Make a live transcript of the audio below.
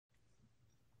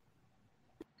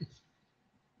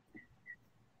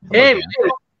Hello, Hey, Dan.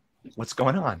 What's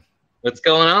going on? what's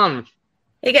going on?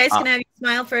 Hey guys, can I have you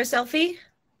smile for a selfie?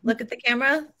 Look at the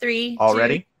camera. 3,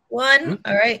 Already? 2, 1. Mhm.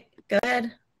 All right, go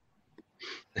ahead.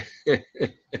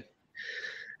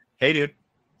 Hey, dude.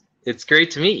 It's great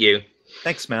to meet you.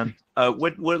 Thanks, man.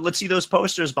 Let's see those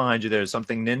posters behind you. There's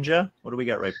something ninja. What do we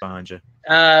got right behind you?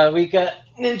 We got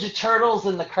Ninja Turtles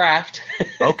in the craft.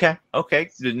 Okay.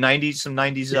 The 90s, some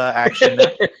 90s action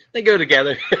there. They go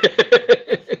together.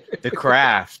 The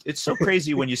craft. It's so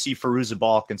crazy when you see Firuza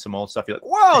Balk and some old stuff. You're like,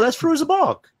 whoa, that's Firuza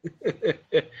Balk.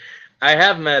 I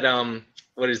have met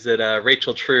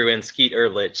Rachel True and Skeet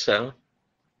Ehrlich. So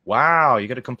Wow, you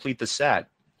got to complete the set.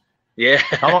 yeah.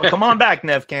 Come on back,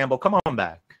 Nev Campbell. Come on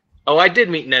back. Oh, I did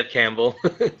meet Ned Campbell.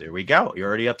 There we go. You're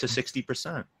already up to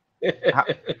 60%.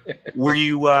 Were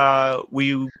you at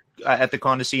the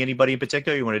con to see anybody in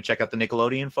particular? You want to check out the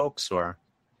Nickelodeon folks, or?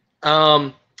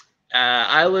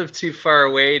 I live too far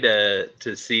away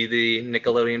to see the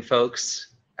Nickelodeon folks.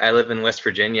 I live in West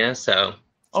Virginia, so.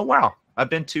 Oh wow,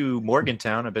 I've been to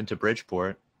Morgantown. I've been to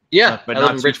Bridgeport. Yeah, but I not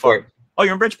live in too Bridgeport. far. Oh,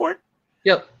 you're in Bridgeport?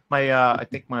 Yep. I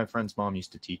think my friend's mom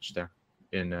used to teach there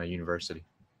in university.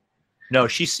 No,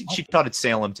 she taught at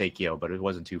Salem Takeo, but it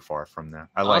wasn't too far from there.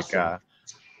 Awesome.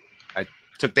 I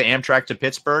took the Amtrak to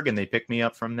Pittsburgh, and they picked me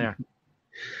up from there.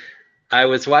 I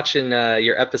was watching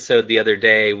your episode the other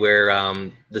day where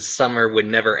the summer would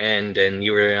never end, and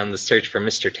you were on the search for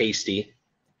Mr. Tasty.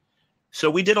 So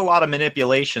we did a lot of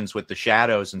manipulations with the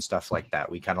shadows and stuff like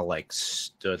that. We kind of like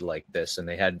stood like this, and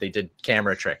they did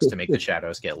camera tricks to make the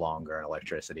shadows get longer and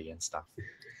electricity and stuff.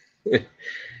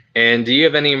 And do you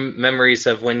have any memories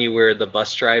of when you were the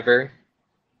bus driver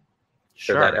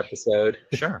for that episode?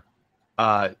 Sure.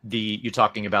 You're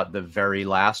talking about the very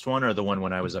last one, or the one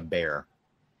when I was a bear?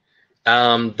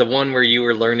 The one where you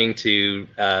were learning to,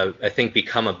 I think,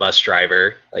 become a bus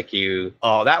driver, like you.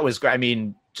 Oh, that was great. I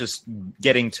mean, just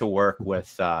getting to work with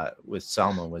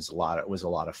Selma was a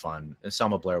lot of fun. And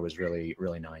Selma Blair was really,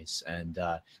 really nice, and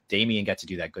Damien got to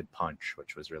do that good punch,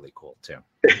 which was really cool too.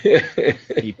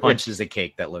 He punches a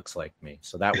cake that looks like me,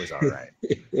 so that was all right.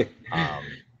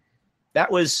 That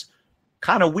was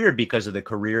kind of weird because of the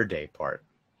career day part.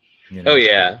 You know? Oh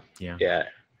yeah. Yeah.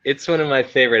 It's one of my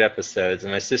favorite episodes,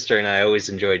 and my sister and I always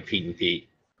enjoyed Pete and Pete.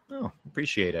 Oh,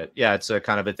 appreciate it. Yeah, it's a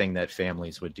kind of a thing that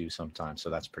families would do sometimes, so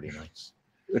that's pretty nice.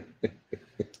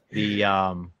 The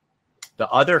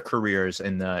other careers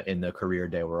in the career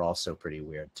day were also pretty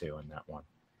weird too in that one.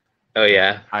 Oh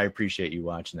yeah. I appreciate you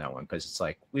watching that one because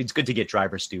it's good to get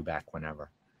Driver Stu back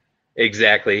whenever.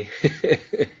 Exactly.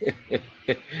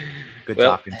 Good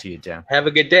talking to you, Dan. Have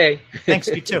a good day. Thanks,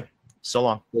 you too. So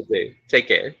long. Take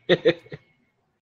care.